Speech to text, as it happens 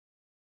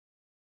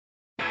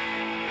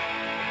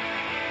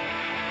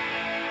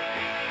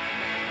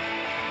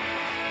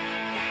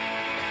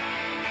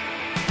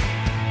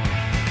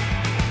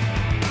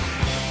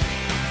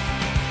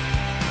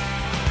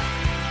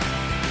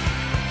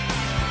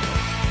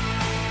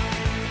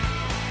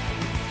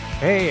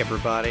Hey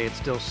everybody, it's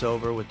Still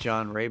Sober with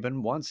John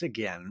Rabin. Once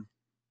again,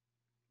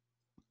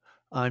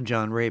 I'm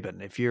John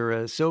Rabin. If you're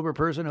a sober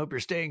person, hope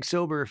you're staying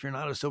sober. If you're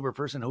not a sober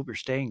person, hope you're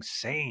staying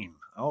sane.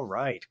 All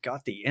right,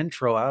 got the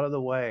intro out of the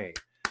way.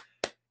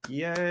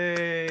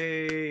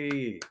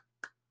 Yay!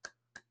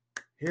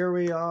 Here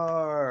we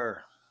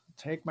are.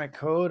 Take my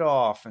coat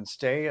off and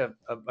stay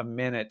a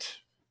minute.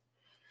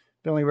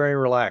 Feeling very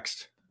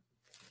relaxed.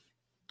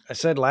 I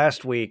said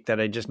last week that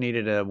I just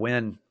needed a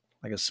win,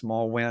 like a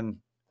small win.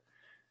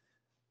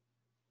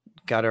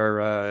 Got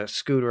our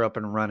scooter up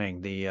and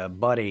running, the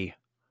Buddy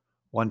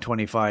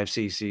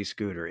 125cc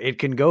scooter. It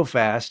can go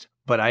fast,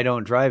 but I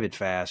don't drive it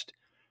fast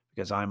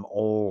because I'm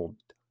older.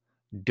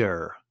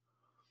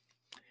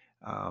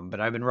 But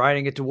I've been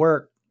riding it to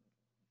work,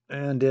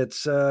 and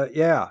it's,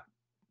 yeah.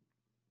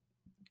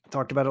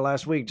 Talked about it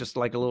last week, just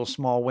like a little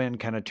small win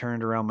kind of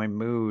turned around my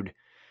mood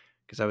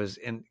because I was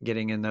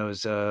getting in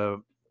those, I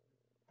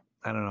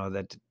don't know,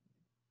 that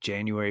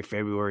January,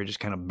 February, just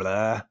kind of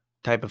blah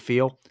type of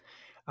feel.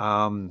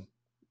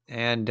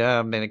 And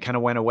it kind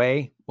of went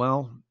away.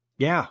 Well,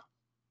 yeah.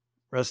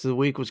 Rest of the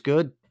week was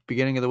good.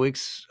 Beginning of the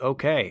week's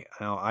okay.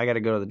 Now, I got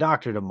to go to the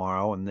doctor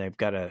tomorrow, and they've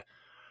got to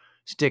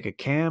stick a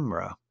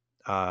camera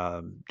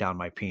down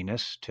my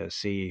penis to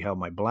see how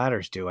my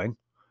bladder's doing.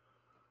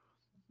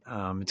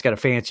 It's got a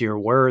fancier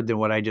word than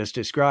what I just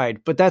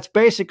described, but that's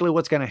basically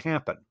what's going to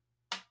happen.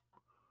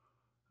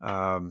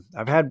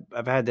 I've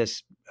had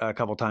this a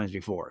couple times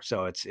before,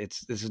 so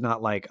this is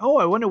not like, oh,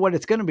 I wonder what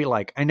it's going to be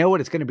like. I know what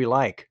it's going to be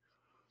like.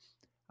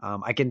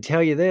 I can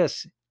tell you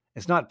this: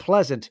 it's not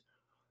pleasant,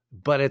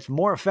 but it's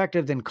more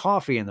effective than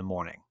coffee in the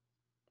morning.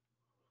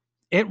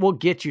 It will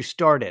get you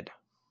started.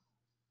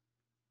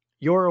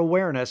 Your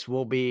awareness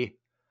will be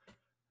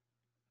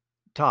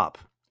top.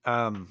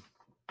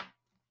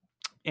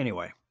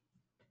 Anyway,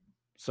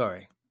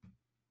 sorry.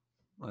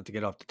 I'll have to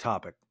get off the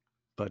topic,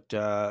 but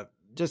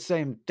just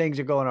saying things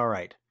are going all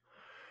right.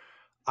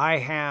 I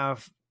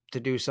have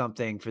to do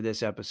something for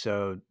this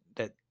episode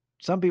that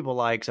some people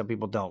like, some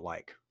people don't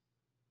like.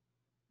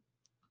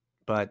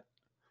 But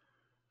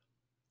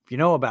if you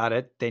know about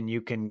it, then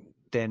you can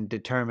then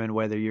determine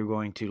whether you're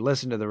going to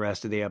listen to the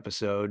rest of the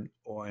episode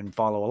and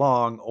follow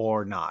along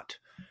or not.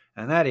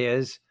 And that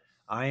is,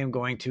 I am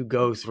going to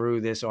go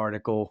through this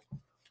article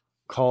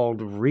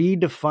called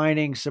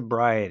Redefining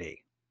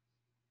Sobriety.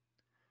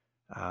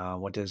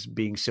 What does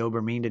being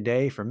sober mean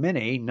today? For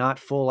many, not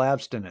full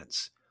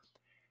abstinence.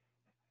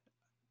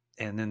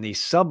 And then the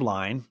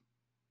subline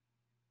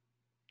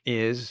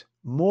is,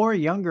 more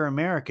younger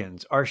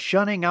Americans are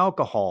shunning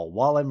alcohol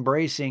while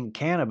embracing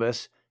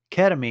cannabis,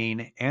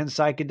 ketamine, and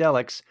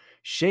psychedelics,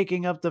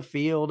 shaking up the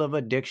field of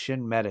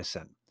addiction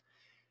medicine.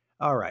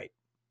 All right.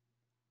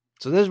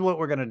 So this is what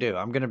we're going to do.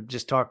 I'm going to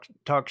just talk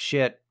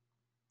shit.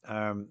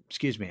 I'm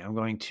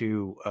going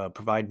to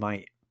provide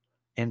my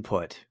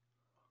input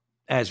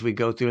as we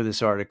go through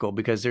this article,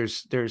 because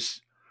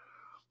there's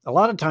a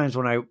lot of times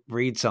when I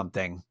read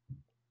something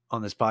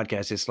on this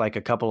podcast, it's like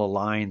a couple of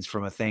lines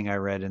from a thing I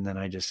read, and then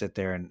I just sit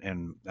there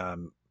and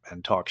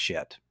talk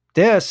shit.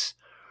 There's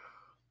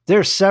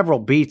several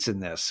beats in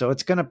this, so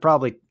it's going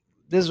to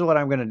this is what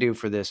I'm going to do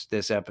for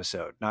this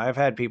episode. Now, I've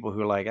had people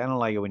who are like, I don't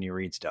like it when you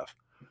read stuff,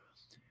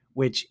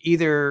 which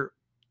either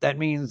that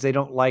means they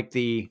don't like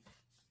the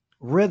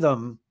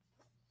rhythm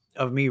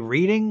of me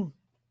reading,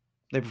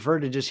 they prefer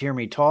to just hear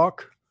me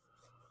talk,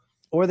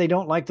 or they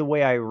don't like the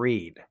way I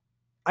read.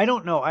 I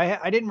don't know.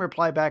 I didn't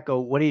reply back,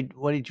 what did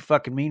you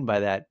fucking mean by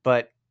that?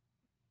 But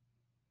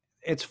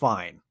it's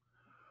fine.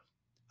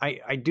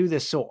 I do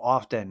this so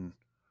often.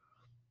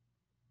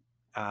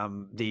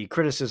 The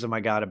criticism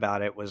I got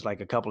about it was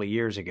like a couple of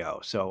years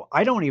ago. So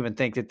I don't even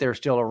think that they're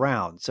still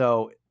around.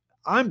 So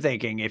I'm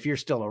thinking if you're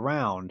still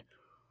around,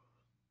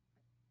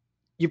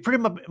 you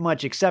pretty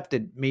much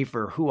accepted me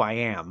for who I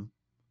am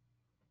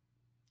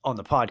on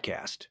the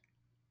podcast,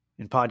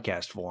 in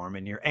podcast form,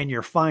 and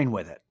you're fine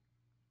with it.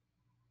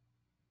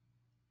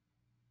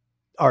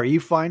 Are you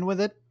fine with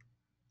it?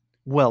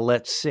 Well,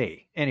 let's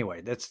see. Anyway,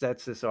 that's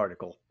this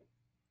article.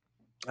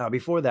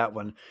 Before that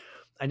one,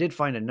 I did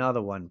find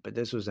another one, but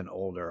this was an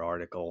older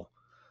article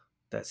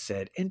that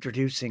said,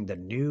 introducing the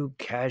new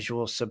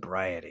casual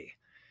sobriety.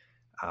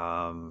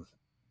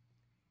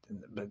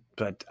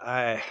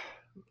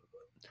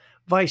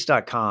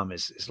 Vice.com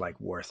is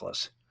like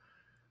worthless.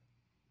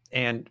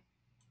 And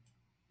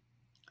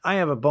I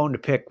have a bone to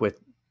pick with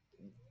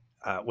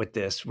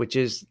this, which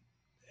is,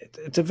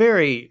 it's a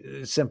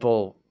very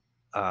simple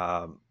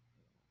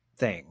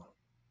thing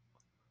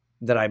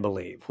that I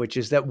believe, which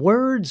is that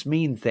words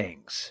mean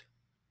things.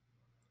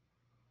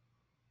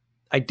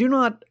 I do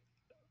not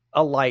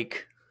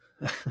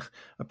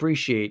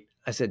appreciate,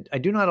 and I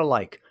do not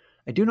like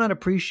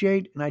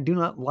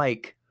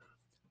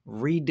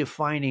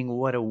redefining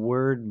what a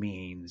word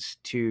means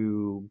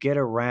to get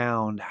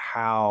around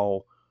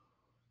how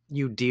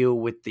you deal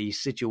with the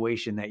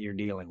situation that you're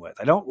dealing with.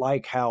 I don't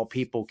like how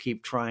people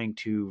keep trying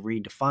to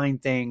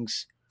redefine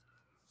things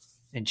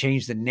and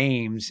change the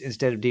names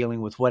instead of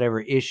dealing with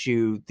whatever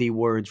issue the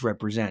words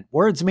represent.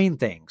 Words mean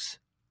things.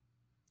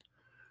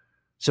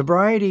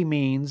 Sobriety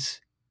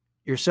means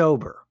you're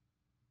sober.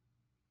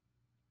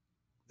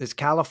 This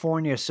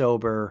California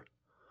sober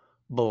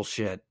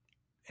bullshit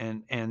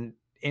and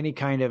any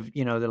kind of,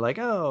 they're like,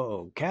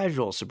 oh,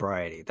 casual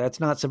sobriety.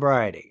 That's not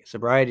sobriety.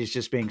 Sobriety is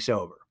just being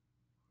sober.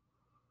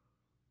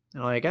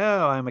 They're like,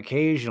 oh, I'm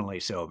occasionally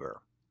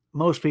sober.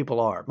 Most people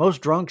are.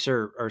 Most drunks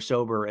are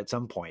sober at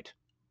some point.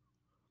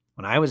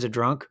 When I was a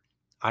drunk,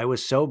 I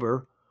was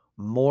sober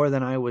more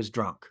than I was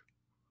drunk.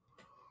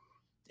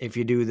 If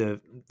you do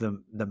the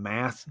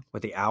math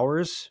with the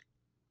hours,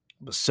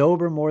 I was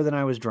sober more than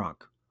I was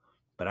drunk.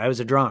 But I was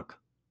a drunk.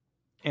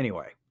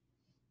 Anyway,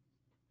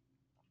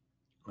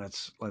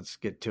 let's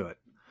get to it.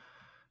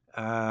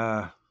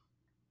 I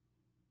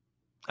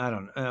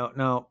don't know.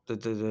 No,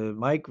 the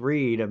Mike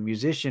Reed, a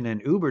musician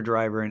and Uber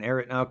driver in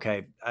Eric.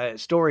 Okay,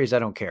 stories I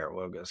don't care.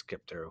 We'll go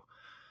skip through.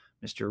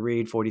 Mr.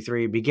 Reed,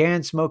 43,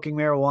 began smoking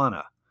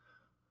marijuana.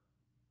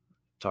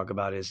 Talk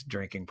about his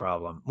drinking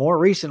problem. More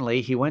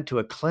recently, he went to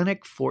a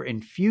clinic for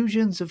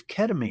infusions of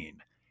ketamine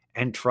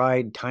and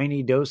tried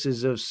tiny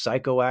doses of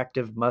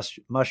psychoactive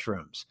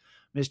mushrooms.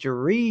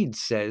 Mr. Reed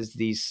says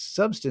these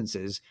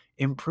substances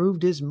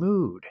improved his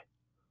mood.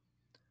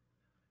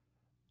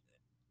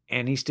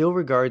 And he still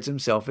regards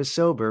himself as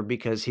sober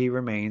because he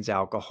remains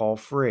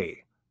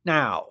alcohol-free.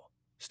 Now,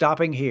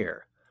 stopping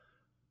here.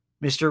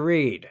 Mr.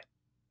 Reed,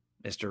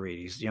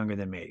 he's younger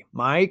than me.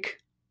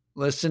 Mike,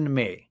 listen to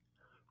me.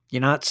 You're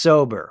not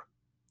sober.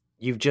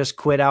 You've just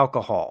quit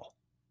alcohol.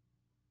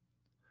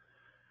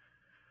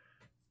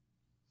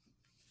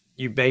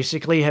 You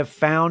basically have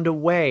found a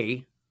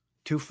way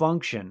to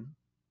function.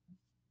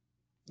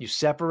 You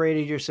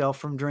separated yourself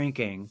from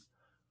drinking,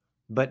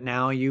 but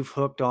now you've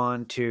hooked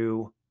on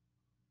to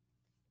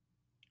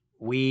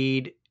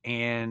weed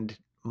and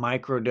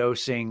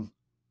microdosing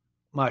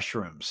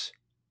mushrooms.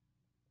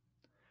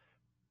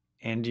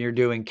 And you're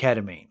doing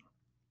ketamine.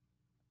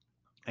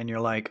 And you're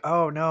like,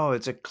 oh no,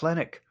 it's a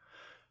clinic.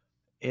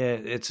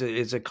 It's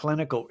a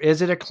clinical.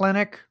 Is it a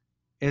clinic?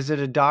 Is it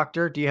a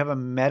doctor? Do you have a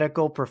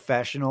medical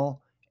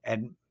professional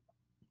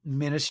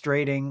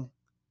administrating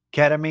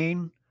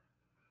ketamine?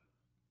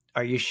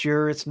 Are you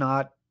sure it's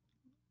not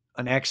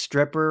an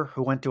ex-stripper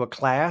who went to a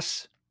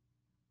class?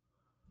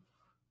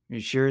 You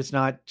sure it's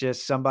not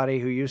just somebody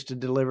who used to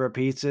deliver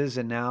pizzas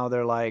and now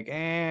they're like,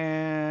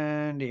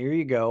 and here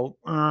you go.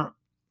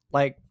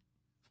 Like,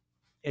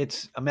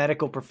 it's a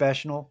medical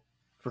professional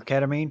for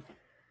ketamine.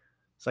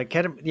 It's like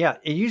ketamine. Yeah,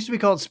 it used to be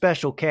called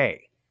Special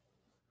K.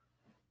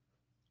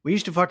 We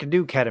used to fucking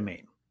do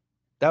ketamine.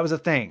 That was a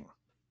thing.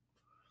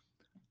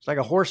 It's like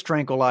a horse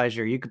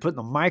tranquilizer you could put in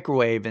the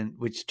microwave, and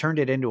which turned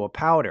it into a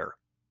powder.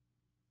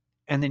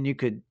 And then you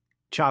could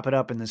chop it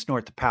up and then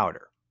snort the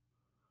powder.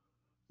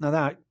 Now,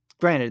 that,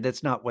 granted,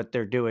 that's not what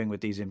they're doing with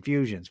these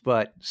infusions,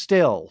 but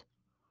still,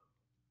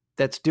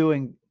 that's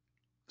doing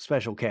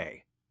Special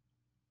K.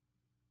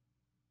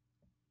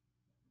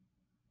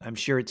 I'm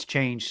sure it's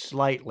changed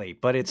slightly,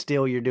 but it's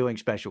still, you're doing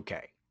Special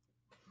K.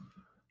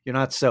 You're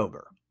not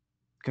sober.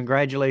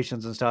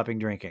 Congratulations on stopping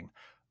drinking.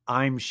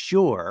 I'm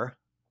sure,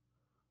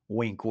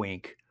 wink,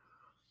 wink,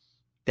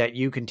 that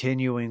you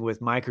continuing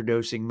with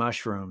microdosing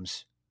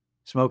mushrooms,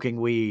 smoking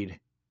weed,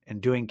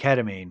 and doing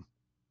ketamine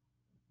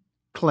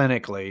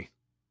clinically,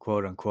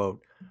 quote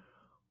unquote,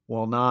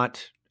 will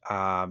not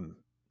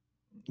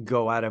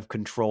go out of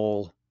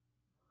control,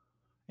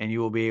 and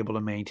you will be able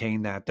to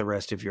maintain that the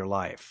rest of your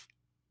life,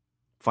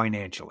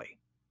 financially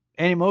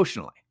and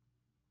emotionally.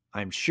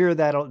 I'm sure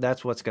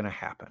that's what's going to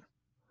happen.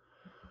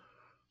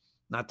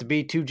 Not to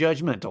be too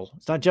judgmental.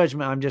 It's not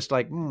judgment. I'm just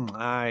like,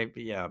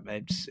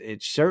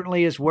 it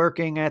certainly is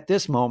working at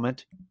this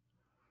moment.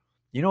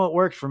 You know what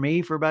worked for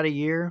me for about a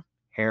year?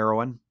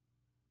 Heroin.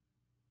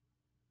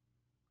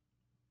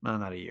 No,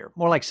 not a year.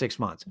 More like 6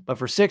 months. But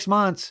for 6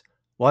 months,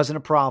 wasn't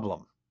a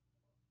problem.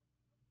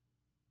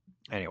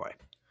 Anyway.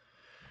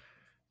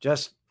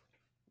 Just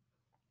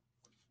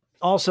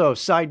also,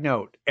 side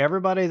note,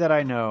 everybody that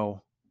I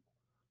know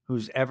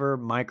who's ever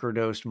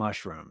microdosed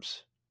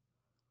mushrooms,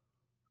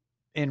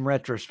 in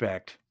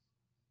retrospect,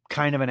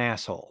 kind of an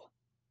asshole,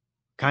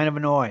 kind of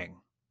annoying.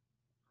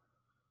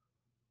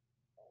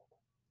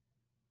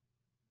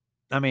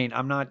 I mean,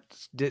 I'm not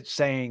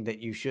saying that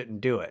you shouldn't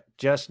do it.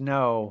 Just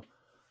know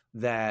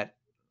that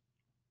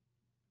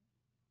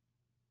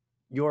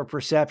your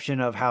perception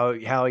of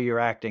how you're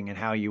acting and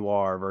how you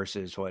are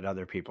versus what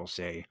other people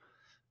say,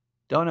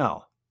 don't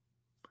know.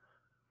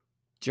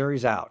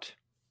 Jury's out.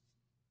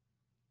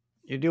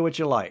 You do what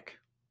you like.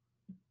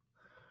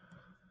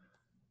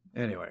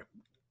 Anyway.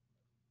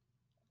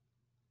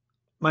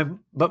 My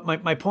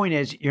point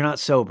is, you're not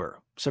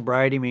sober.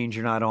 Sobriety means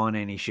you're not on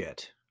any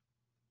shit.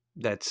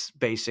 That's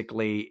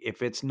basically,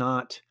 if it's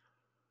not...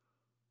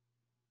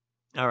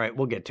 All right,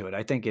 we'll get to it.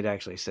 I think it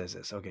actually says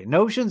this. Okay.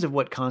 Notions of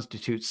what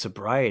constitutes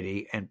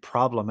sobriety and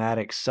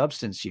problematic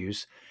substance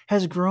use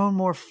has grown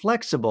more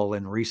flexible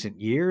in recent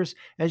years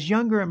as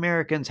younger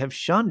Americans have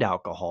shunned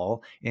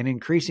alcohol in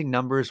increasing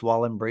numbers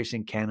while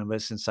embracing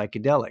cannabis and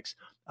psychedelics,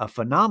 a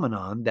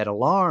phenomenon that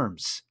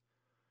alarms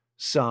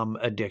some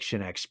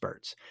addiction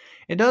experts.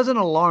 It doesn't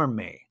alarm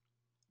me.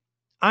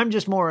 I'm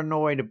just more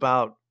annoyed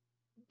about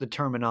the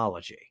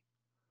terminology.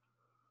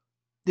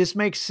 This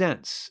makes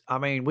sense. I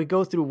mean, we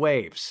go through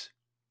waves.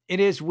 It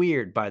is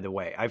weird, by the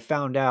way. I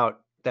found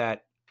out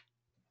that,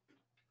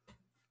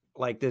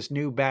 like, this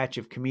new batch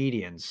of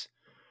comedians,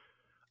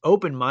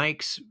 open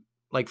mics,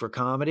 like for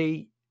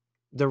comedy,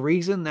 the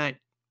reason that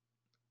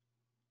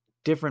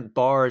different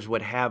bars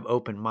would have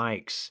open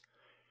mics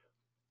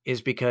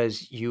is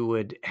because you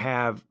would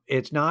have,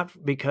 it's not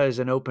because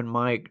an open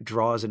mic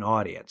draws an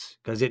audience,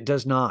 because it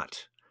does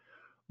not.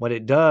 What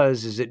it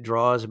does is it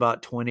draws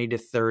about 20 to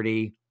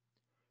 30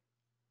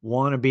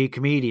 wannabe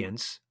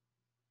comedians,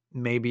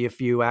 maybe a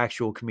few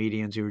actual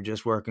comedians who are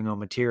just working on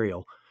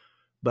material.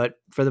 But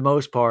for the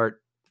most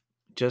part,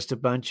 just a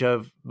bunch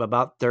of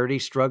about 30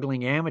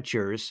 struggling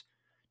amateurs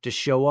to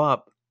show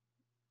up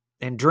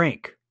and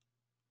drink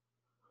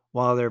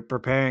while they're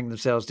preparing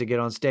themselves to get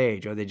on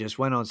stage, or they just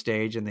went on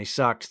stage and they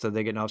sucked. So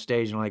they're getting off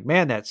stage and like,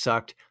 man, that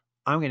sucked.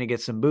 I'm going to get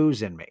some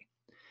booze in me.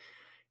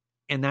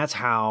 And that's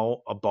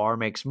how a bar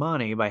makes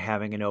money, by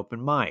having an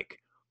open mic.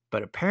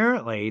 But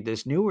apparently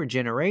this newer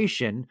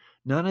generation,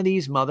 none of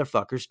these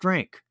motherfuckers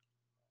drink.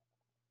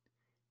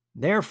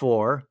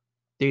 Therefore,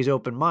 these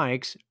open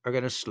mics are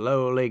going to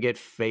slowly get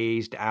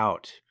phased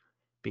out,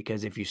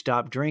 because if you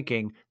stop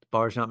drinking, the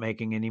bar's not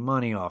making any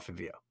money off of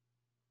you.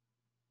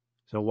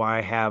 So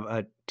why have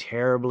a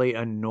terribly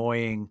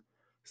annoying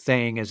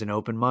thing as an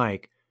open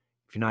mic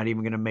if you're not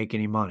even going to make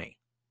any money?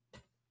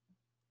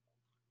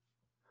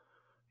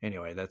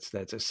 Anyway, that's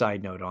a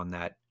side note on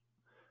that.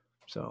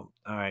 So,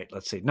 all right,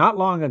 let's see. Not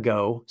long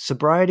ago,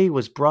 sobriety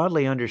was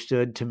broadly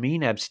understood to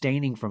mean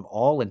abstaining from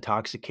all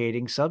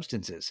intoxicating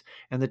substances,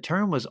 and the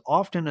term was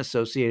often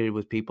associated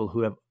with people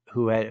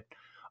who had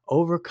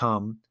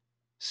overcome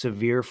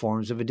severe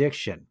forms of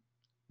addiction.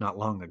 Not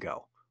long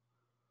ago.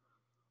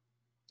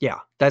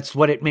 Yeah, that's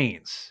what it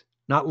means.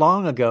 Not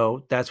long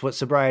ago, that's what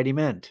sobriety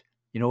meant.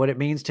 You know what it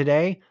means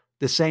today?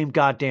 The same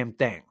goddamn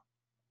thing.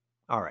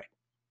 All right.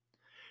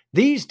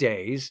 These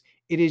days,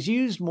 it is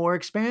used more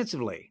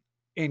expansively.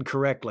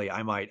 Incorrectly,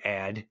 I might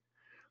add.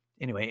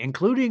 Anyway,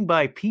 including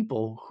by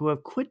people who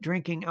have quit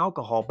drinking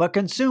alcohol but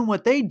consume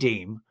what they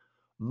deem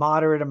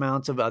moderate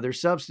amounts of other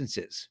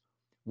substances.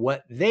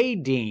 What they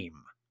deem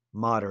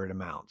moderate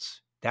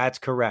amounts. That's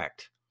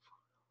correct.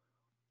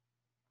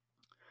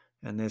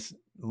 And this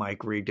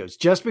Mike Reed goes,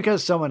 just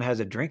because someone has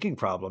a drinking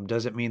problem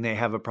doesn't mean they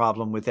have a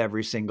problem with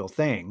every single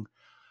thing.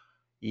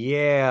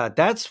 Yeah,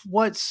 that's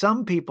what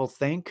some people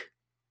think.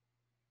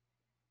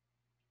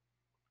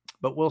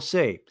 But we'll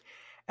see.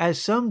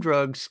 As some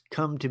drugs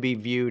come to be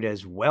viewed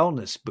as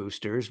wellness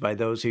boosters by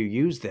those who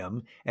use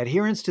them,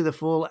 adherence to the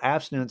full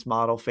abstinence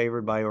model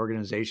favored by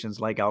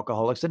organizations like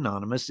Alcoholics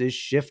Anonymous is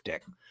shifting.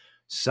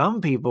 Some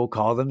people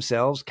call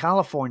themselves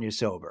California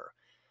sober.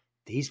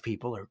 These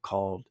people are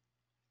called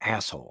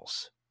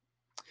assholes.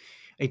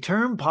 A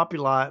term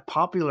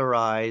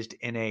popularized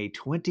in a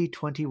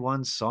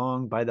 2021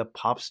 song by the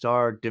pop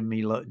star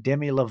Demi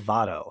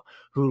Lovato,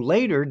 who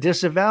later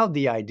disavowed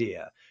the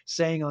idea,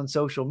 saying on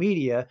social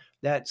media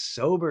that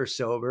sober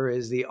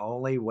is the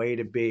only way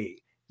to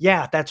be.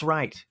 Yeah, that's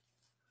right.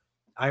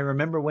 I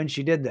remember when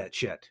she did that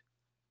shit.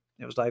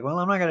 It was like, well,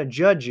 I'm not going to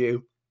judge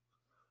you,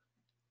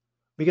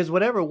 because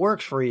whatever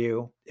works for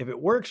you, if it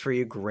works for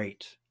you,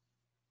 great.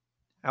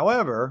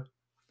 However,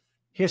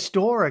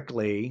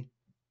 historically,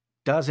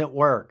 doesn't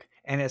work.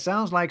 And it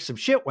sounds like some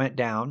shit went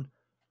down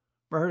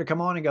for her to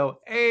come on and go,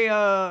 hey,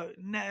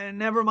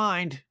 never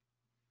mind.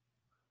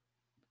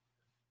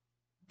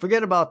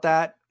 Forget about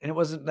that. And it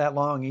wasn't that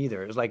long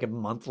either. It was like a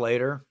month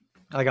later.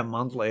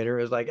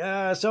 It was like,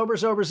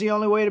 sober's the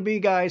only way to be,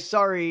 guys.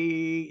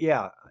 Sorry.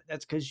 Yeah,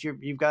 that's because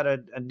you've got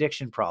an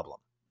addiction problem.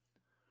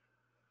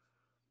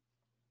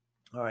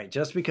 All right.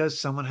 Just because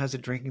someone has a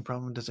drinking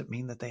problem doesn't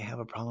mean that they have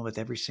a problem with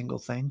every single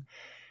thing.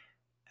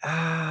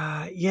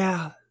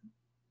 Yeah.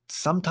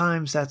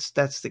 Sometimes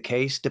that's the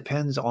case.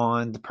 Depends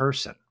on the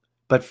person.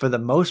 But for the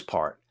most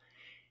part,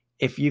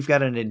 if you've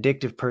got an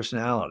addictive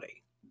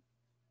personality,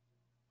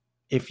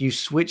 if you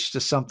switch to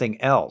something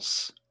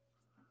else,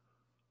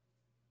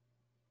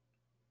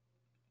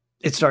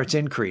 it starts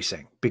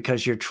increasing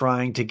because you're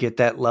trying to get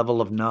that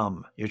level of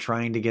numb. You're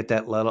trying to get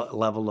that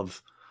level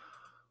of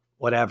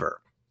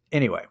whatever.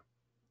 Anyway,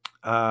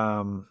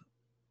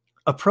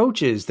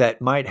 approaches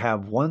that might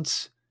have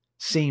once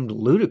seemed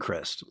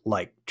ludicrous,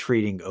 like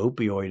treating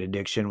opioid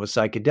addiction with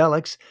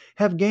psychedelics,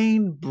 have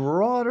gained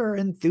broader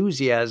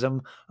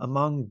enthusiasm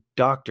among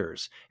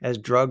doctors as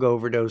drug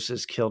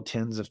overdoses kill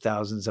tens of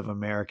thousands of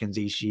Americans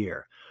each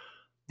year.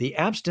 The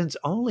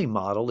abstinence-only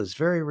model is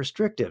very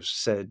restrictive,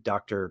 said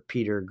Dr.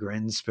 Peter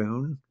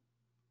Grinspoon.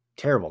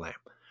 Terrible name.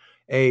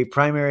 A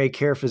primary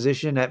care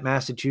physician at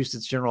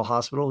Massachusetts General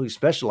Hospital who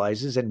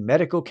specializes in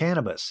medical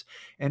cannabis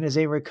and is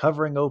a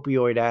recovering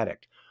opioid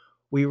addict.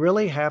 We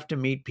really have to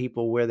meet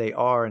people where they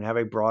are and have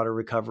a broader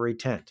recovery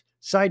tent.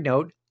 Side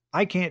note,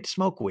 I can't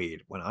smoke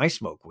weed. When I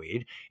smoke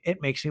weed, it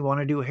makes me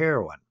want to do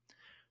heroin.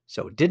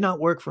 So it did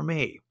not work for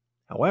me.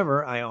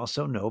 However, I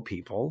also know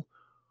people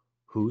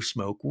who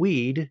smoke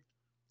weed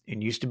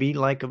and used to be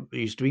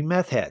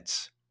meth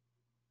heads.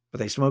 but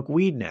they smoke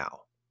weed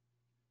now,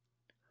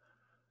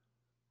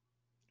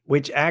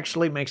 which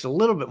actually makes a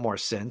little bit more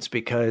sense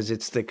because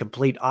it's the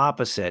complete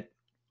opposite.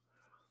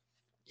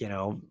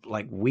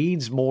 Like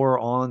weed's more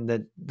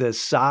on the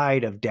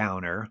side of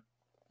downer,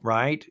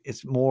 right?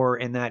 It's more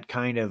in that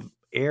kind of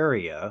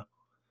area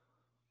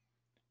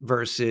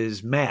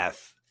versus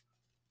meth.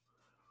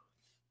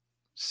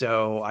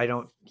 So I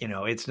don't,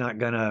 it's not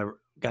gonna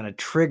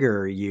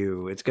trigger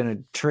you. It's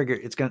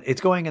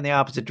going in the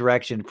opposite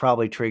direction.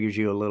 Probably triggers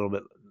you a little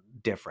bit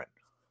different.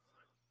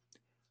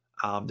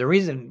 The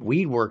reason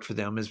weed worked for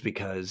them is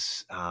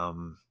because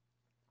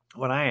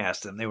when I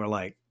asked them, they were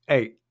like,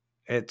 "Hey,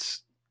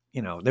 it's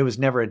there was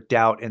never a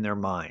doubt in their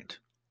mind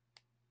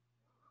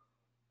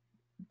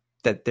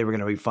that they were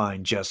going to be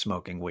fine just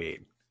smoking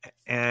weed."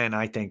 And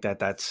I think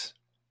that's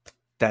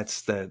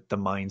the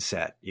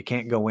mindset. You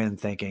can't go in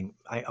thinking,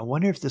 I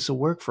wonder if this will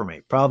work for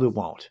me. Probably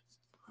won't.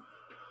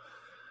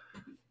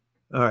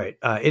 All right.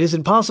 It is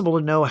impossible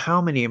to know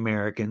how many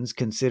Americans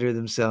consider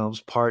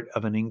themselves part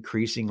of an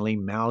increasingly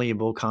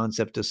malleable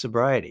concept of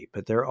sobriety,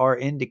 but there are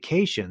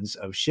indications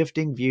of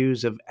shifting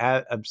views of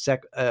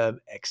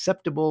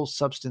acceptable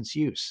substance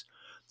use.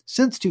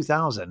 Since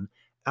 2000,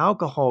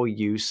 alcohol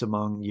use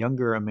among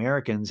younger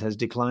Americans has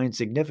declined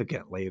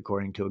significantly,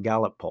 according to a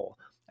Gallup poll.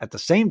 At the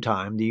same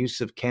time, the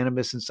use of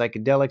cannabis and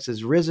psychedelics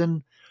has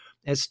risen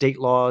as state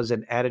laws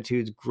and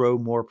attitudes grow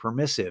more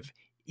permissive,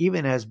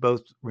 even as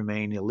both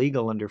remain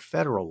illegal under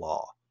federal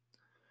law.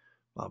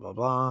 Blah, blah,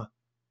 blah.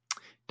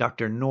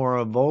 Dr.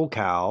 Nora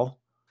Volkow,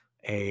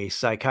 a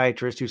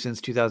psychiatrist who since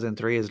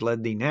 2003 has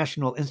led the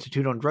National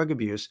Institute on Drug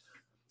Abuse,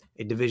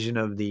 a division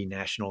of the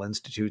National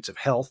Institutes of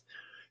Health,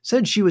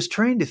 said she was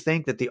trained to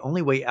think that the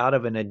only way out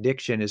of an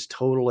addiction is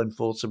total and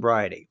full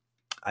sobriety.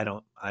 I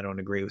don't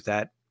agree with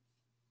that.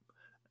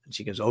 And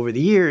she goes, over the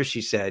years,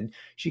 she said,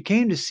 she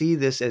came to see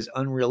this as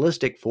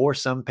unrealistic for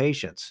some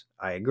patients.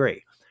 I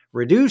agree.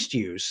 Reduced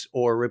use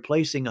or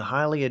replacing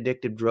highly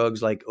addictive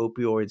drugs like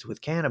opioids with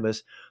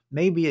cannabis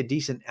may be a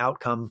decent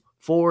outcome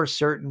for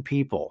certain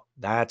people.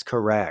 That's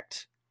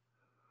correct.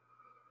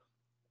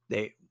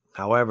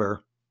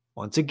 However,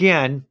 once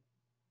again,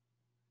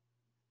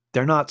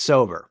 they're not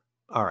sober.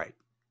 All right.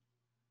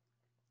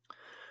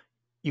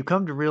 You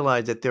come to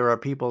realize that there are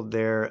people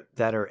there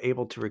that are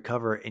able to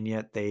recover, and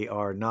yet they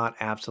are not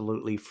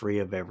absolutely free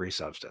of every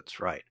substance.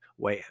 Right.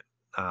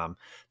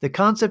 The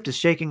concept is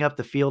shaking up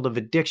the field of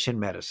addiction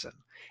medicine.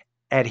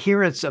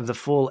 Adherents of the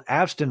full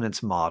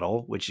abstinence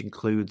model, which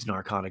includes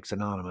Narcotics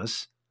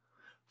Anonymous,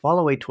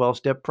 follow a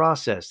 12-step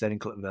process that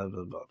includes blah,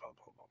 blah, blah, blah,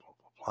 blah,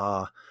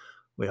 blah.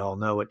 We all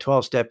know what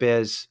 12-step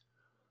is.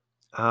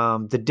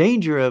 The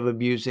danger of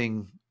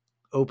abusing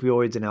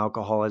opioids and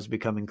alcohol has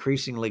become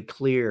increasingly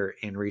clear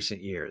in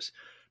recent years,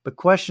 but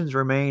questions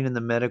remain in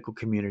the medical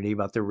community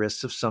about the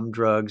risks of some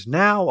drugs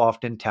now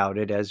often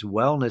touted as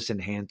wellness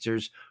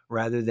enhancers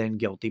rather than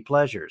guilty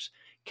pleasures.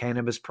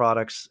 Cannabis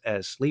products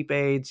as sleep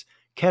aids,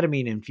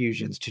 ketamine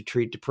infusions to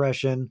treat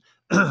depression,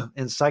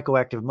 and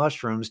psychoactive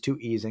mushrooms to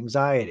ease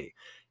anxiety.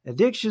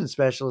 Addiction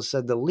specialists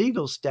said the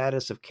legal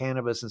status of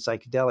cannabis and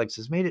psychedelics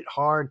has made it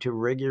hard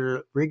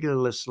to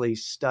rigorously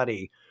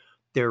study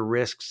their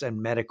risks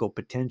and medical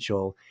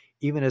potential,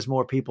 even as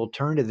more people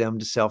turn to them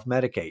to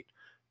self-medicate.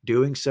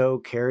 Doing so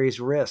carries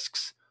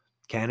risks.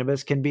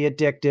 Cannabis can be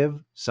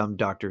addictive, some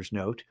doctors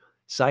note.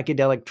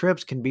 Psychedelic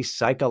trips can be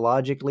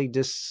psychologically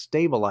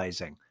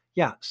destabilizing.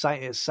 Yeah,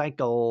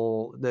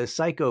 the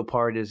psycho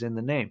part is in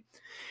the name,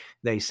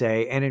 they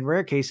say, and in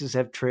rare cases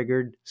have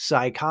triggered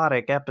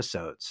psychotic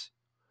episodes.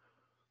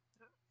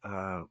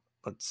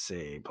 Let's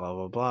see, blah,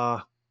 blah,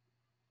 blah.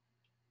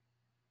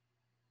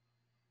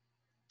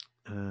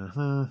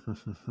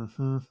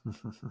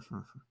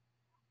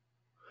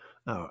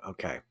 Oh,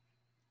 okay.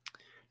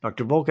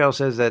 Dr. Volkow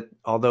says that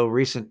although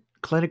recent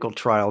clinical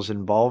trials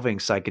involving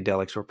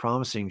psychedelics were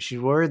promising, she's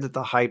worried that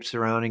the hype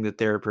surrounding the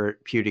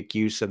therapeutic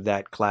use of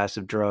that class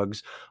of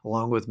drugs,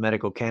 along with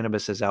medical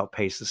cannabis, has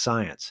outpaced the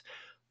science.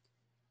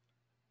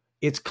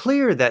 It's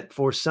clear that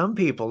for some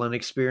people, an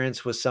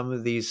experience with some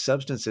of these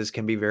substances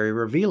can be very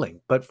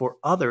revealing, but for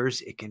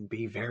others, it can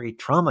be very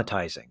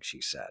traumatizing,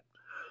 she said.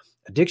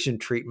 Addiction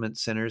treatment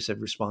centers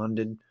have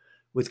responded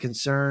with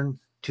concern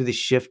to the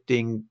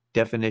shifting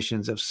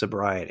definitions of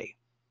sobriety.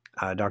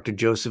 Dr.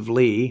 Joseph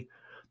Lee,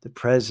 the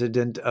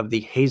president of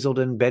the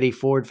Hazelden Betty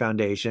Ford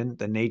Foundation,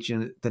 the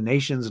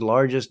nation's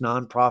largest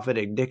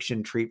nonprofit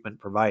addiction treatment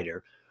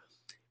provider.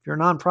 If you're a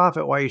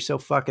nonprofit, why are you so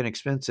fucking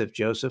expensive,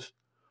 Joseph?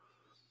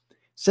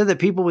 Said that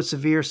people with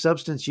severe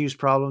substance use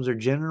problems are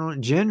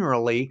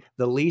generally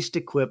the least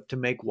equipped to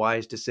make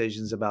wise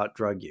decisions about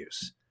drug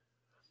use.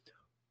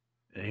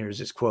 And here's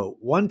his quote.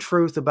 One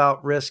truth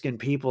about risk in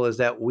people is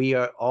that we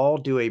all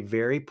do a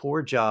very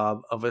poor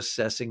job of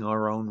assessing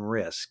our own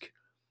risk.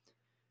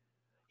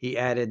 He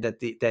added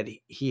that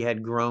he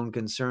had grown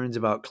concerns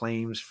about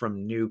claims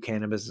from new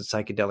cannabis and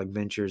psychedelic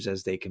ventures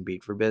as they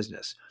compete for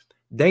business.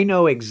 They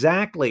know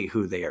exactly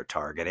who they are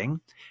targeting,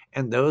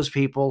 and those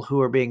people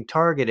who are being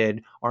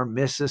targeted are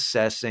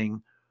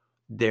misassessing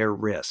their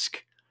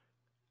risk.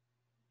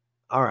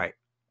 All right.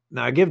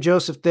 Now, I give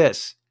Joseph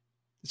this.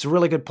 It's a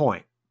really good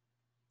point.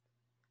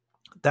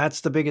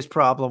 That's the biggest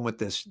problem with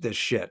this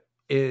shit,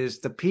 is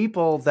the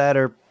people that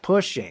are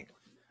pushing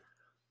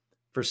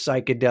for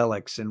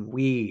psychedelics and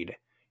weed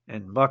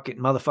and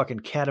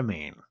motherfucking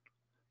ketamine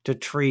to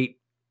treat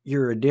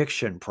your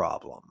addiction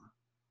problem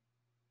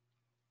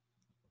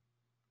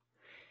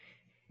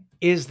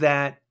is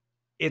that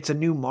it's a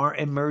new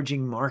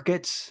emerging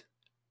markets,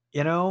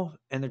 and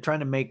they're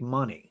trying to make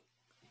money.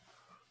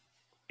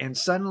 And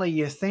suddenly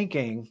you're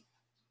thinking,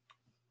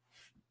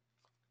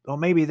 well,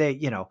 maybe they,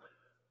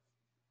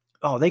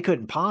 they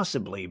couldn't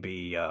possibly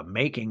be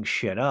making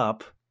shit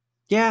up.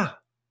 Yeah.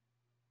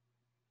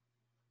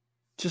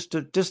 Just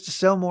to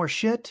sell more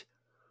shit.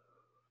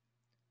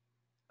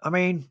 I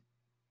mean,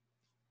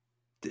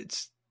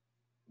 it's,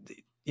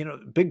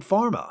 big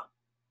pharma.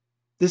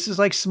 This is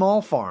like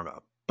small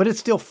pharma, but it's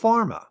still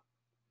pharma.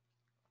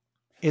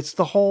 It's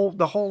the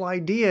whole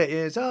idea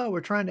is,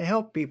 we're trying to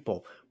help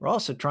people. We're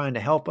also trying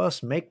to help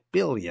us make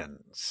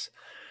billions.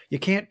 You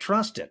can't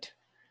trust it.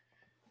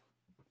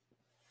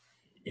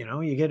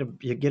 You get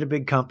a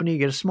big company, you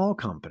get a small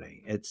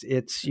company.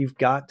 It's you've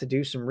got to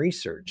do some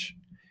research.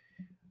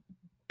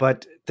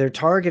 But they're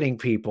targeting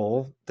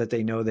people that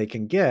they know they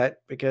can get,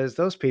 because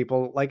those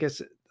people, like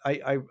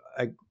I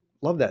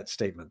love that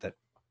statement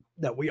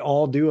that we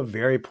all do a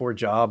very poor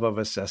job of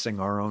assessing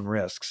our own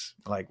risks.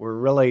 Like, we're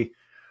really,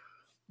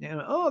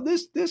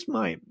 this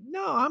might,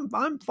 no,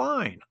 I'm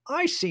fine.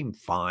 I seem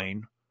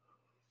fine.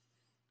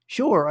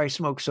 Sure, I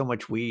smoke so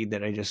much weed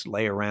that I just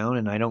lay around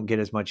and I don't get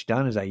as much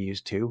done as I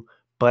used to,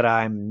 but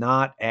I'm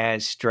not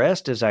as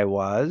stressed as I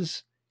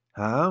was.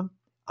 I'm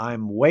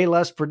way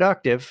less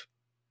productive,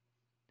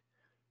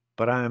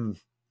 but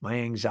my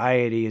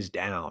anxiety is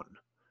down.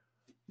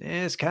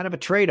 It's kind of a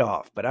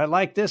trade-off, but I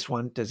like this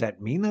one. Does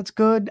that mean that's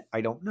good? I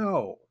don't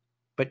know.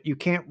 But you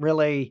can't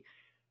really,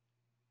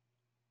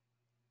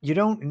 you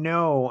don't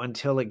know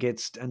until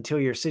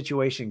your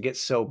situation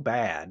gets so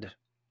bad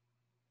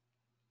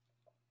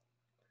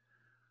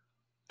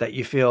that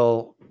you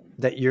feel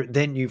that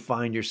then you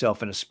find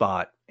yourself in a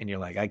spot and you're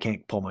like, I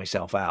can't pull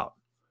myself out.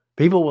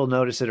 People will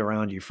notice it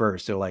around you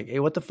first. They're like, hey,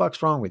 what the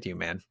fuck's wrong with you,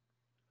 man?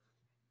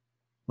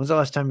 When's the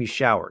last time you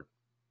showered?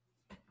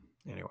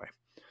 Anyway.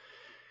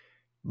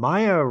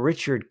 Maya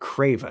Richard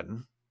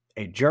Craven,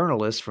 a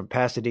journalist from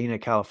Pasadena,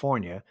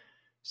 California,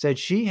 said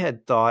she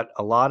had thought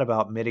a lot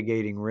about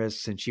mitigating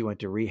risks since she went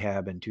to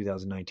rehab in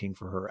 2019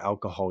 for her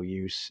alcohol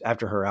use,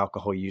 after her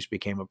alcohol use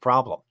became a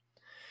problem.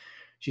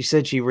 She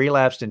said she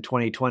relapsed in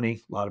 2020, a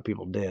lot of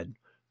people did,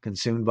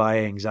 consumed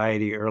by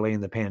anxiety early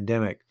in the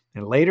pandemic,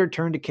 and later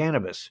turned to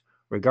cannabis,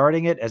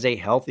 regarding it as a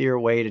healthier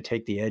way to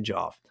take the edge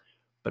off.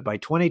 But by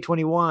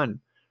 2021,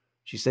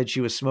 she said she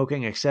was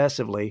smoking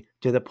excessively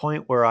to the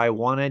point where I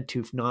wanted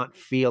to not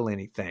feel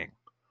anything.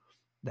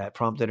 That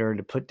prompted her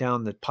to put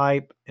down the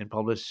pipe and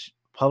publish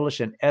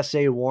an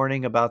essay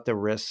warning about the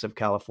risks of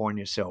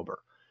California sober.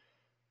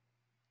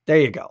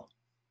 There you go.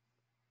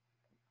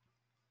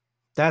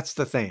 That's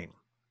the thing.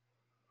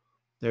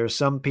 There are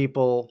some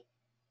people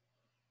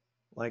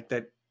like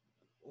that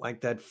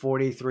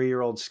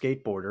 43-year-old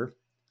skateboarder,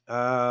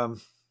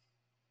 the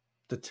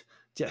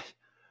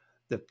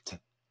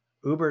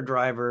Uber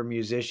driver,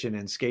 musician,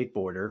 and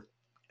skateboarder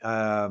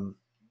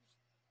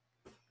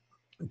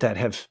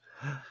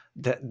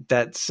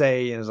that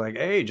say is like,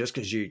 hey, just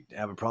because you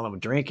have a problem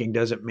with drinking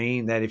doesn't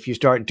mean that if you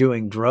start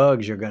doing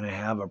drugs, you're going to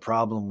have a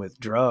problem with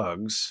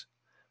drugs.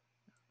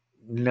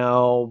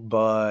 No,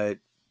 but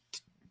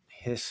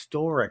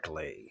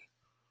historically,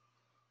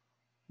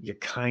 you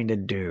kind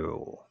of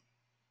do.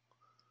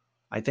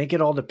 I think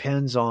it all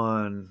depends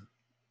on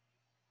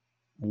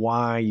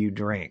why you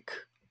drink.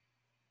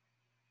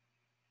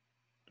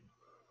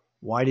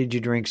 Why did you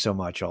drink so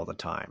much all the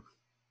time?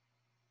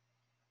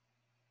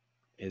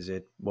 Is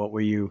it, were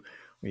you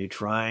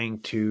trying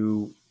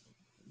to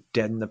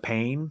deaden the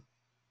pain,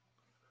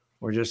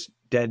 or just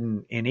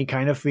deaden any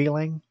kind of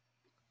feeling?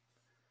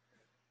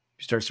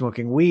 You start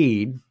smoking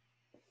weed,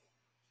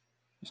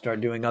 you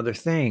start doing other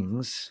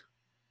things,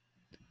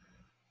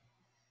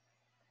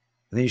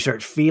 and then you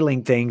start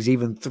feeling things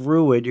even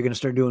through it. You're going to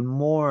start doing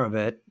more of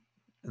it,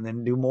 and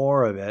then do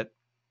more of it,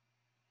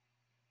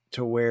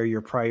 to where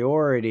your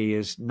priority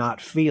is not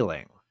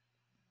feeling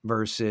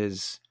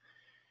versus,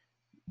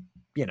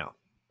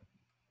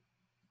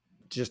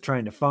 just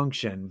trying to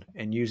function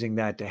and using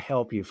that to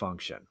help you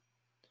function.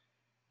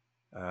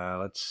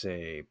 Let's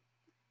see.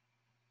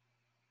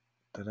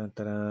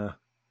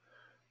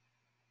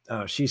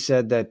 Oh, she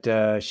said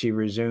that she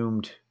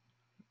resumed,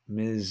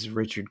 Ms.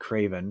 Richard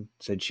Craven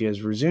said she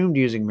has resumed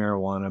using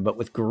marijuana, but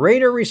with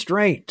greater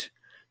restraint,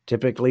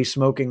 typically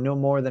smoking no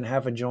more than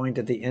half a joint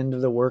at the end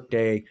of the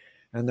workday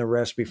and the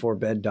rest before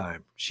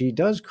bedtime. She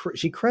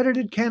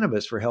credited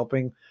cannabis for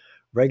helping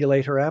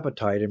regulate her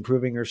appetite,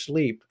 improving her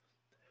sleep,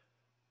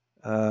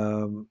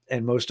 and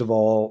most of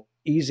all,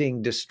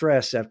 easing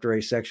distress after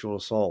a sexual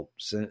assault.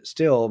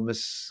 Still,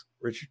 Ms.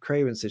 Richard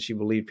Craven said she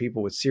believed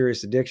people with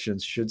serious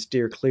addictions should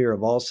steer clear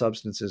of all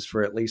substances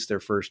for at least their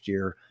first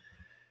year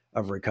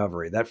of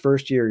recovery. That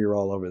first year, you're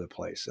all over the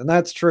place. And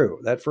that's true.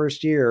 That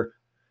first year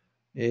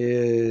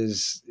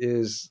is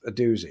a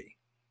doozy.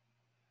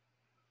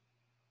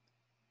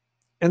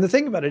 And the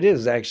thing about it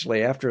is,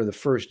 actually, after the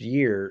first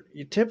year,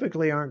 you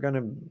typically aren't going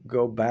to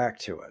go back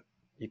to it.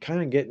 You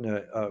kind of get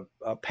in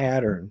a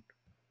pattern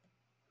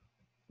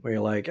where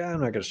you're like, I'm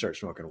not going to start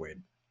smoking weed.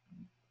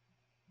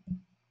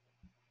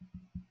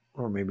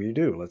 Or maybe you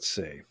do. Let's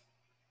see.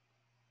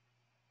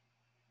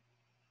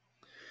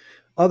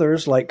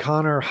 Others, like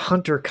Connor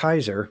Hunter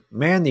Kaiser,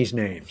 man these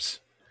names.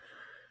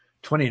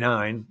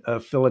 29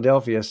 of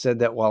Philadelphia said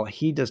that while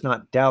he does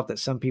not doubt that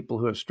some people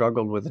who have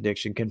struggled with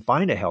addiction can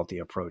find a healthy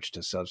approach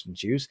to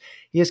substance use,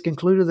 he has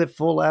concluded that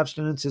full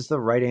abstinence is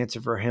the right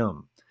answer for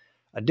him.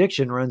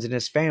 Addiction runs in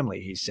his family,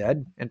 he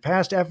said, and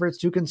past efforts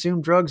to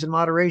consume drugs in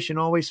moderation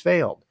always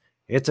failed.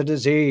 It's a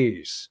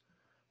disease,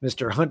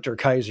 Mr. Hunter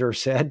Kaiser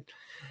said.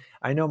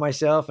 I know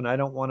myself and I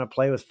don't want to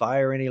play with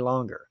fire any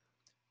longer.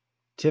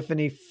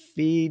 Tiffany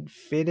Feedy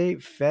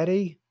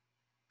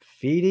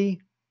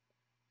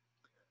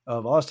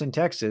of Austin,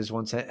 Texas,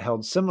 once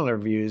held similar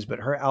views, but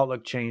her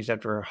outlook changed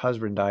after her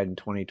husband died in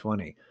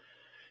 2020.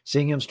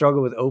 Seeing him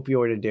struggle with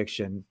opioid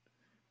addiction,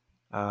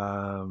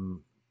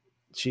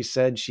 she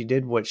said she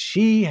did what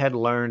she had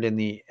learned in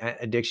the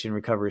addiction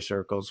recovery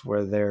circles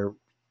where their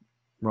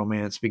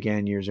romance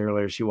began years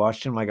earlier. She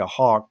watched him like a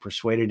hawk,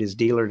 persuaded his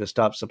dealer to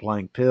stop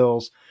supplying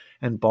pills,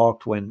 and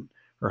balked when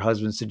her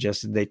husband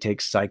suggested they take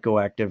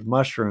psychoactive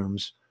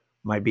mushrooms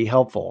might be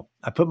helpful.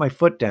 I put my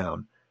foot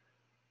down,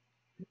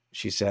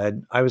 she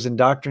said. I was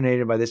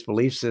indoctrinated by this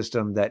belief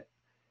system that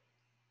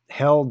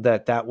held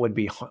that would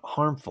be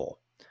harmful.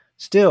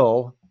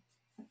 Still,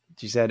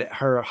 she said,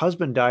 her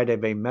husband died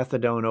of a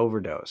methadone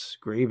overdose.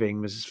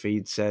 Grieving, Mrs.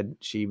 Feed said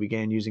she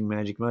began using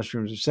magic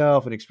mushrooms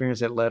herself, an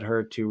experience that led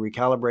her to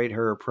recalibrate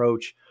her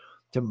approach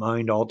to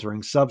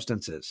mind-altering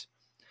substances.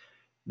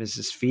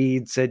 Ms.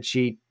 Feed said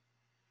she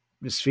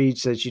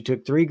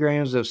took 3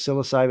 grams of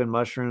psilocybin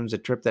mushrooms, a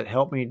trip that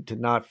helped me to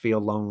not feel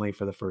lonely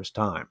for the first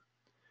time.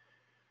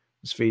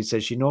 Ms. Feed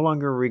says she no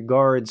longer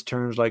regards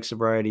terms like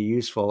sobriety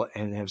useful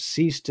and has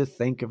ceased to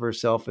think of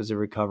herself as a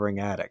recovering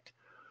addict.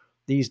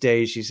 These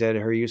days, she said,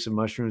 her use of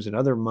mushrooms and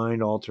other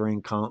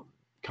mind-altering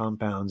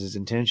compounds is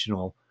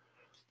intentional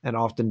and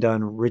often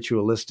done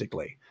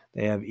ritualistically.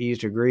 They have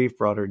eased her grief,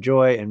 brought her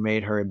joy, and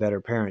made her a better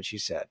parent, she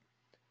said.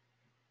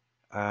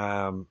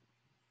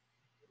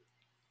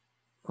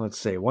 Let's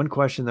see. One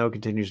question, though,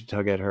 continues to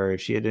tug at her.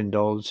 If she had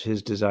indulged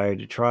his desire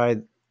to try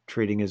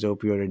treating his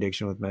opioid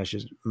addiction with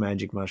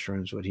magic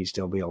mushrooms, would he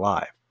still be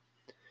alive?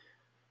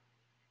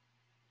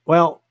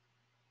 Well,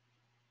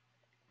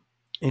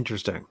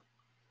 interesting.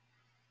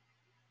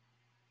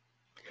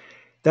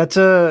 That's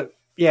so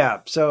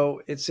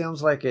it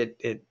sounds like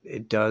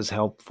it does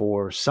help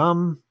for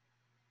some.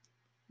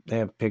 They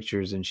have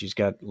pictures and she's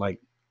got like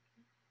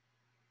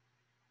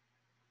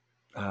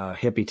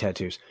hippie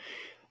tattoos.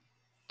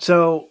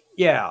 So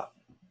yeah,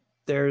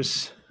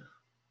 there's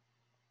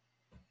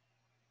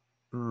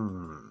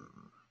I'll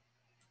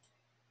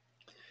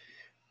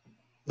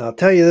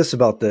tell you this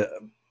about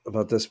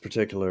this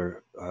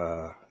particular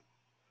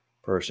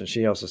person.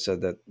 She also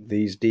said that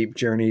these deep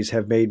journeys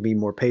have made me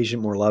more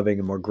patient, more loving,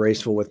 and more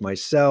graceful with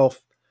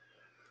myself.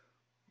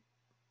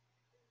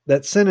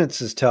 That sentence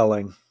is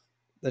telling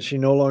that she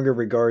no longer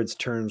regards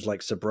terms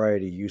like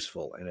sobriety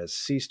useful and has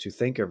ceased to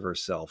think of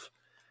herself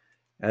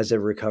as a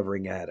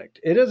recovering addict.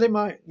 It is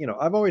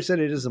I've always said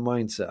it is a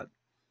mindset.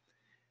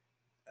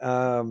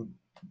 I've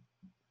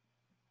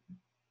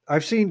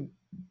seen,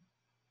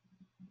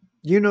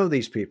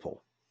 these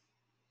people.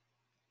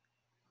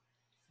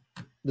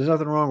 There's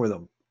nothing wrong with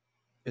them.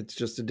 It's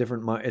just a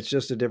different mind. It's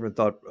just a different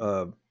thought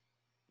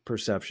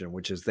perception,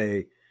 which is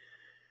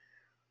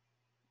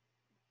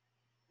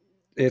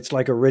it's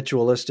like a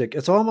ritualistic.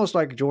 It's almost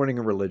like joining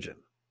a religion.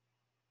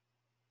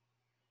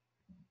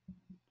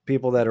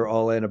 People that are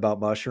all in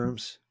about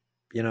mushrooms,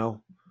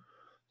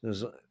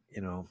 there's,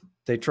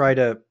 they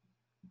tell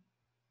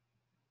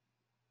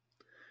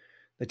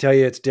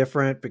you it's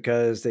different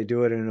because they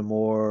do it in a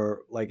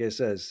more, like it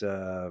says,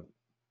 the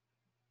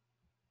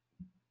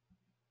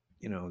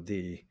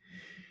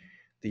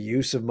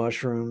use of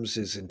mushrooms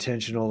is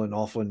intentional and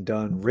often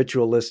done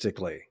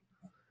ritualistically.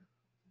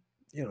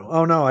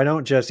 Oh no, I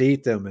don't just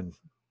eat them and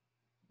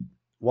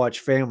watch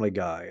Family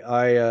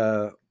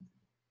Guy.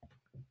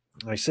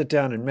 I sit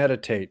down and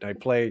meditate. I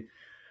play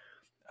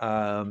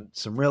some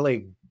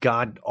really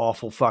god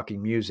awful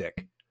fucking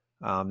music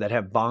that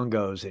have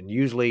bongos and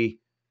usually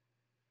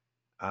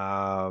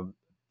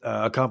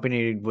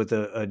accompanied with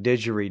a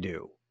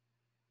didgeridoo.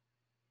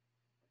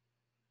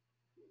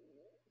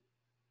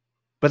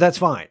 But that's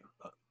fine.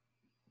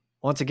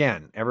 Once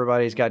again,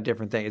 everybody's got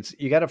different things.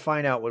 You got to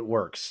find out what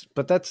works.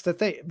 But that's the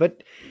thing.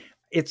 But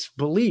it's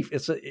belief.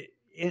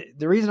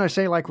 The reason I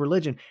say like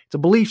religion, it's a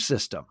belief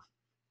system.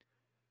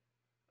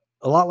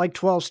 A lot like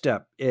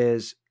 12-step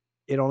is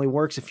it only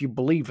works if you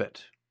believe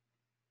it.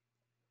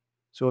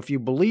 So if you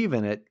believe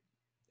in it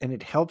and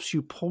it helps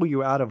you pull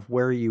you out of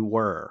where you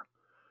were,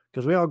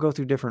 because we all go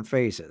through different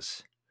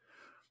phases.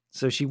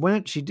 So she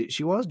went,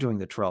 she was doing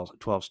the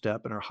 12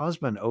 step, and her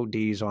husband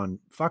ODs on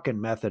fucking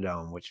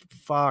methadone, which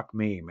fuck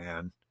me,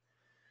 man.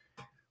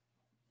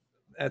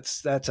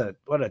 That's a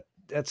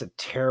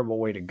terrible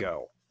way to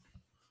go.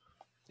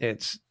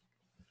 It's,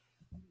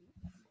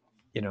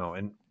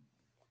 and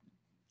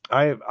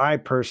I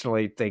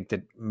personally think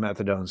that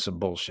methadone's some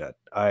bullshit.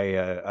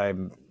 I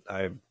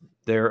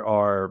there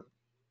are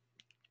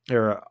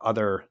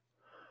other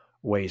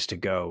ways to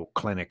go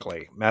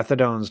clinically.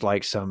 Methadone's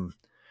like some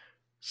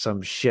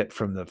shit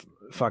from the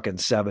fucking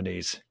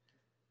 70s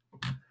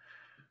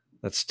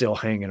that's still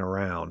hanging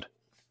around.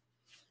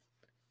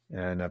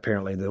 And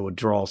apparently the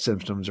withdrawal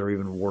symptoms are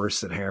even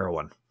worse than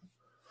heroin.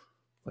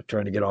 Like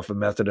trying to get off of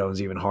methadone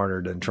is even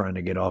harder than trying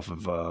to get off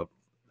of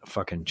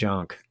fucking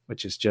junk,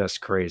 which is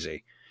just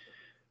crazy.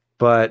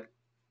 But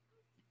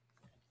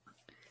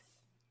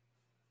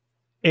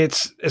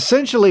it's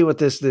essentially what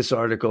this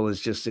article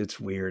is just, it's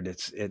weird.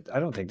 I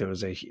don't think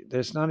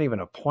there's not even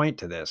a point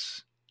to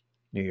this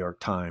New York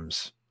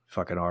Times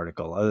fucking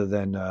article other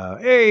than,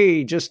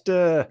 hey, just,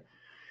 yeah,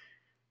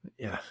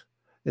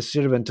 this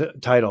should have been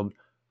titled,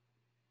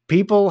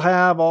 people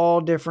have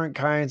all different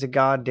kinds of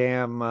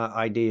goddamn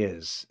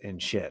ideas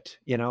and shit.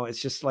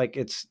 It's just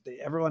like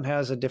everyone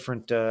has a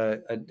different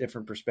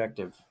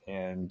perspective,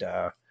 and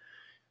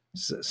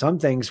some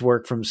things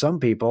work from some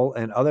people,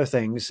 and other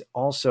things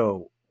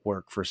also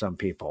work for some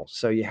people.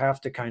 So you have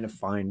to kind of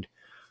find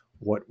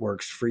what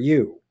works for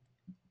you.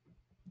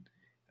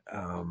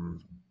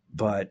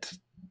 But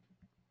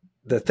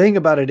the thing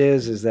about it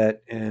is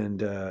that,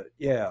 and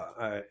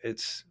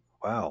it's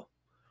wow.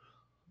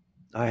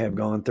 I have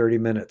gone 30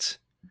 minutes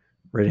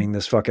reading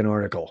this fucking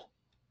article.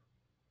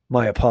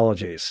 My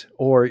apologies,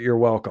 or you're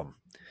welcome.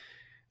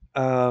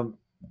 I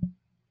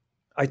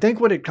think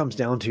what it comes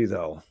down to,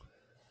 though,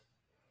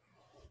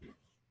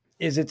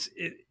 is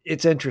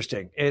it's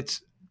interesting.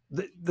 It's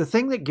the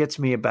thing that gets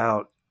me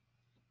about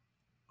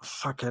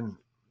fucking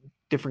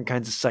different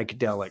kinds of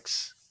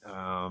psychedelics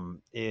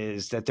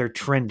is that they're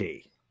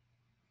trendy.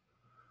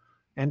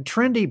 And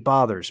trendy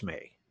bothers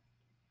me.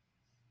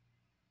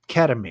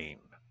 Ketamine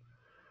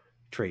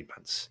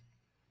treatments,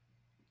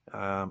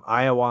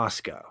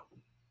 ayahuasca,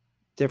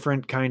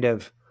 different kind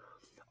of,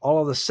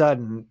 all of a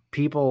sudden,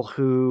 people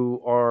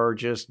who are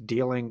just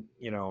dealing,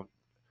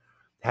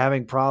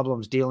 having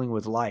problems dealing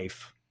with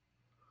life.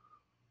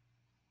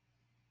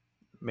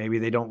 Maybe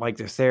they don't like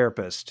their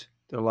therapist.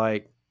 They're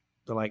like,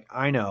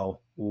 I know,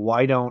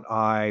 why don't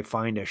I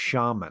find a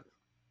shaman?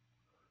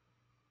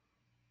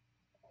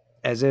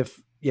 As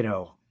if,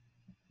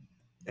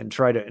 and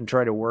try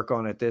to work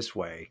on it this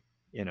way.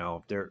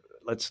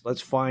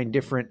 Let's find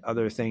different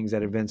other things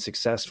that have been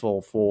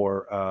successful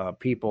for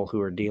people who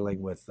are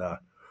dealing with,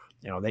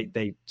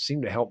 they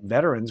seem to help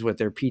veterans with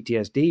their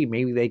PTSD.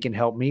 Maybe they can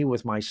help me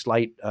with my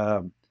slight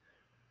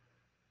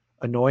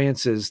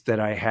annoyances that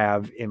I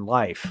have in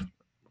life.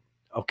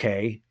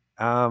 Okay.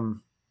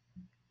 And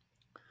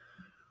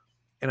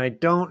I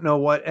don't know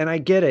what, and I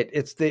get it.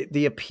 It's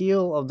the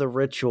appeal of the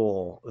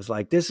ritual is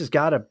like, this has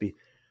got to be,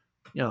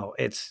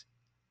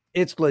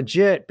 it's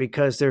legit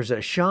because there's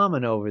a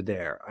shaman over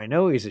there. I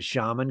know he's a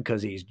shaman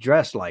because he's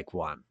dressed like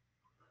one.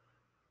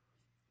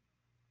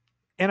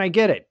 And I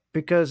get it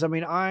because,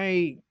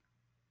 I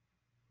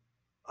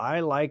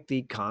like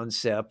the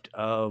concept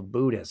of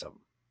Buddhism.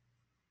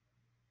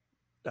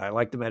 I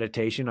like the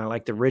meditation. I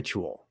like the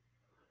ritual.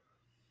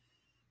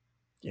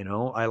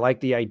 I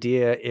like the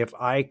idea if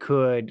I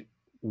could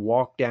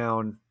walk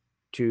down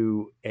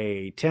to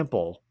a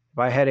temple, if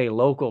I had a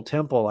local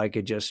temple I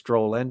could just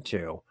stroll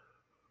into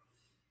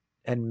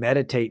and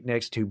meditate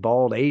next to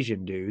bald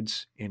Asian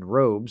dudes in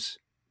robes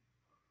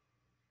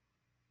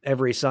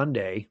every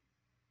Sunday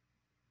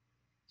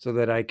so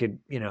that I could,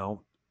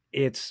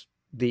 it's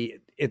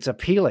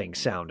appealing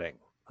sounding.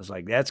 I was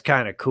like, that's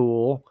kind of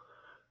cool,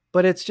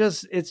 but it's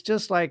just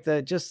like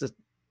I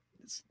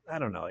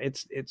don't know.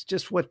 It's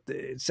just what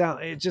it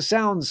just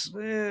sounds.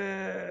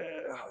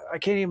 I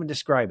can't even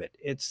describe it.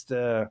 It's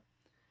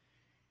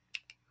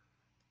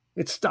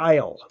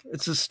style.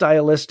 It's a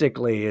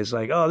stylistically is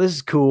like, oh, this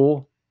is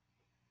cool.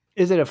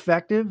 Is it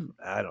effective?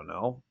 I don't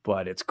know,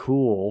 but it's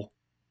cool.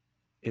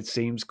 It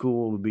seems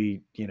cool to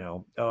be,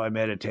 I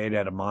meditate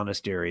at a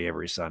monastery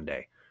every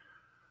Sunday.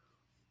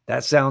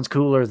 That sounds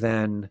cooler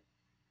than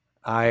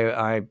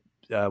I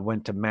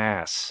went to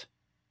mass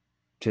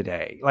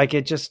today. Like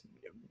it just,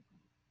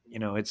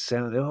 it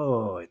sounds,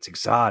 it's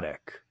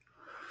exotic.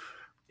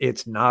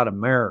 It's not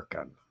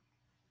American.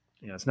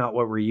 It's not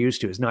what we're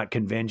used to. It's not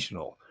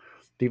conventional.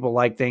 People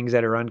like things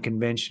that are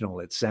unconventional.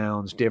 It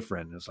sounds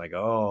different. It's like,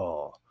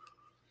 oh,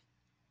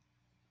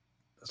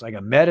 it's like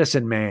a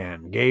medicine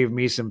man gave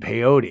me some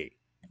peyote.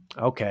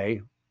 Okay.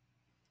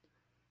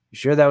 You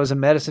sure that was a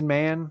medicine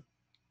man?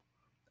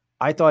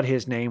 I thought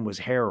his name was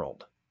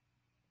Harold.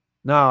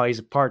 No, he's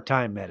a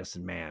part-time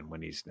medicine man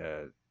when he's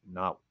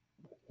not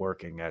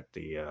working at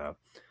the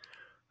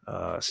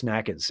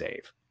Snack and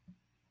Save.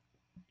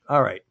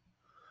 All right.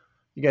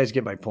 You guys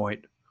get my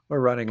point. We're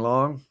running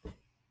long.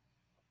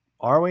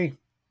 Are we?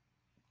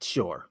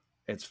 Sure.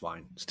 It's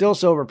fine.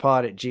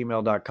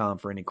 Stillsoberpod@gmail.com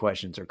for any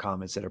questions or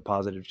comments that are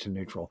positive to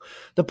neutral.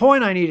 The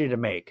point I needed to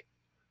make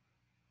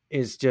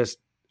is just,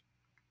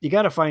 you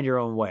got to find your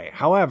own way.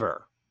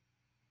 However,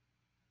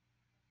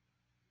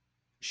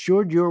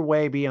 should your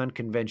way be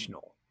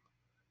unconventional,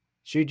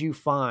 should you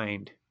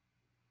find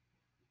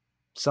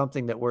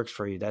something that works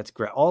for you, that's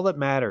great. All that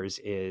matters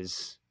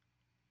is,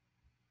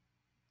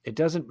 it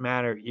doesn't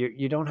matter.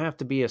 You don't have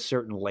to be a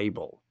certain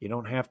label. You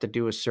don't have to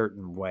do a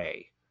certain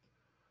way.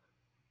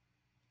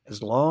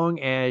 As long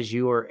as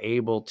you are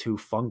able to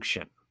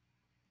function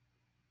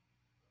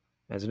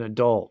as an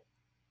adult,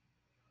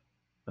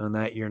 and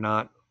that you're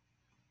not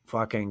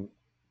fucking,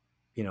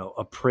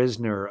 a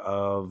prisoner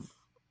of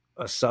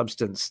a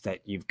substance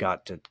that you've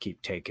got to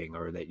keep taking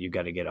or that you've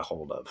got to get a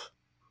hold of.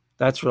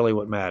 That's really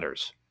what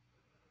matters.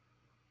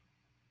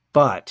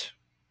 But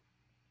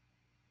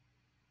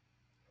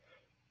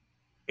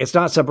it's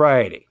not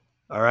sobriety,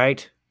 all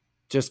right?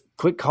 Just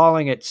quit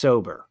calling it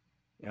sober.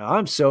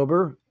 I'm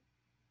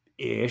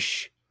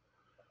sober-ish.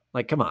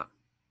 Like, come on.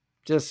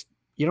 Just,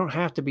 you don't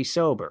have to be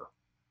sober.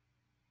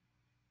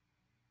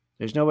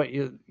 There's no way,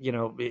 you're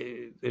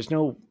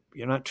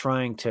not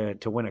trying to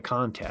win a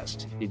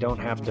contest. You don't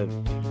have to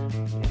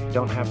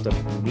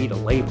meet a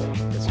label.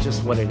 It's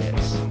just what it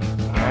is. All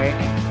right?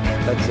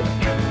 That's it.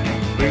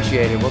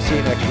 Appreciate it. We'll see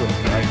you next week.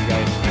 All right, you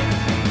guys.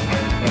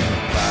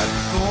 Fight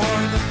for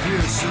the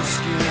fiercer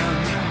skin.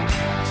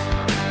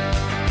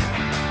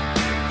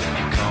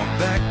 Come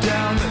back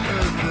down to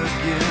earth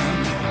again.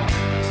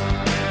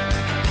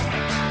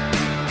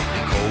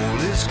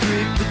 Cold is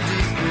creeping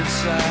deep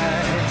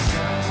inside.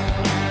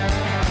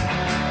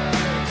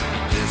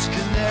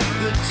 Disconnect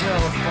the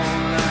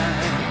telephone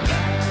line.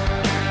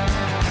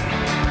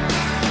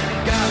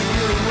 Gotta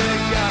get away,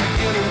 gotta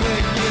get away,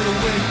 get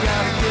away,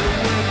 gotta get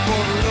away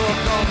for the Lord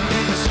called me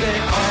to stay.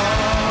 All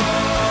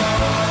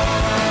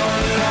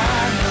I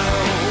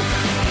know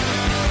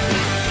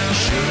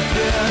should have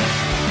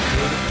been